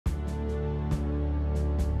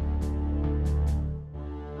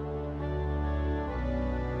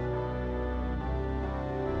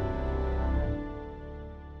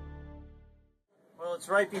It's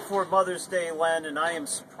right before Mother's Day, Len, and I am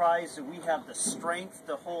surprised that we have the strength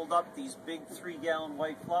to hold up these big 3-gallon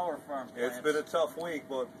white flower farm plants. It's been a tough week,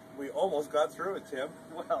 but we almost got through it, Tim.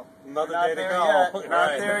 Well, another not day to there go. Yet.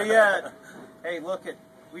 Not there yet. Hey, look at,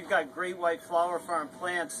 we've got great white flower farm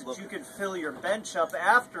plants that you can fill your bench up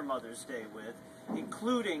after Mother's Day with,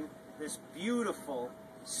 including this beautiful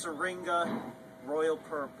Syringa Royal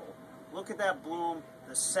Purple. Look at that bloom.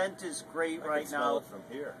 The scent is great right now. Smell it from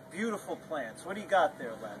here. Beautiful plants. What do you got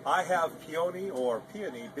there, Len? I have peony or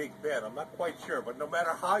peony Big Ben. I'm not quite sure, but no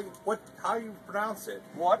matter how you pronounce it.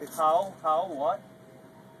 What? What?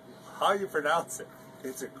 How you pronounce it?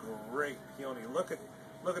 It's a great peony. Look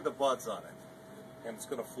at the buds on it, and it's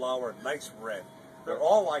going to flower nice red. They're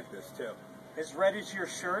all like this, Tim. As red as your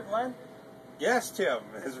shirt, Len? Yes, Tim.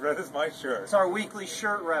 As red as my shirt. It's our weekly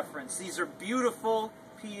shirt reference. These are beautiful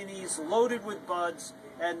peonies loaded with buds,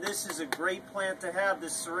 and this is a great plant to have,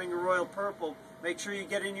 this Syringa Royal Purple. Make sure you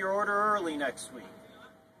get in your order early next week.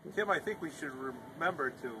 Tim, I think we should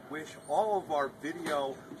remember to wish all of our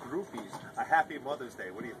video groupies a happy Mother's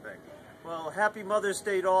Day. What do you think? Well, happy Mother's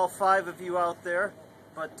Day to all 5 of you out there.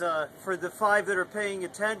 But for the 5 that are paying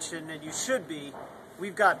attention, and you should be,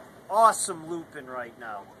 we've got awesome lupin right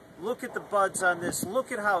now. Look at the buds on this.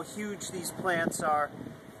 Look at how huge these plants are.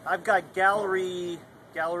 I've got gallery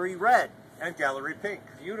red. And gallery pink.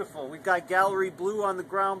 Beautiful. We've got gallery blue on the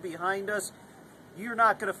ground behind us. You're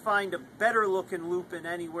not going to find a better looking lupin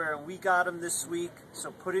anywhere, and we got them this week, so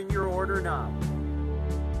put in your order now.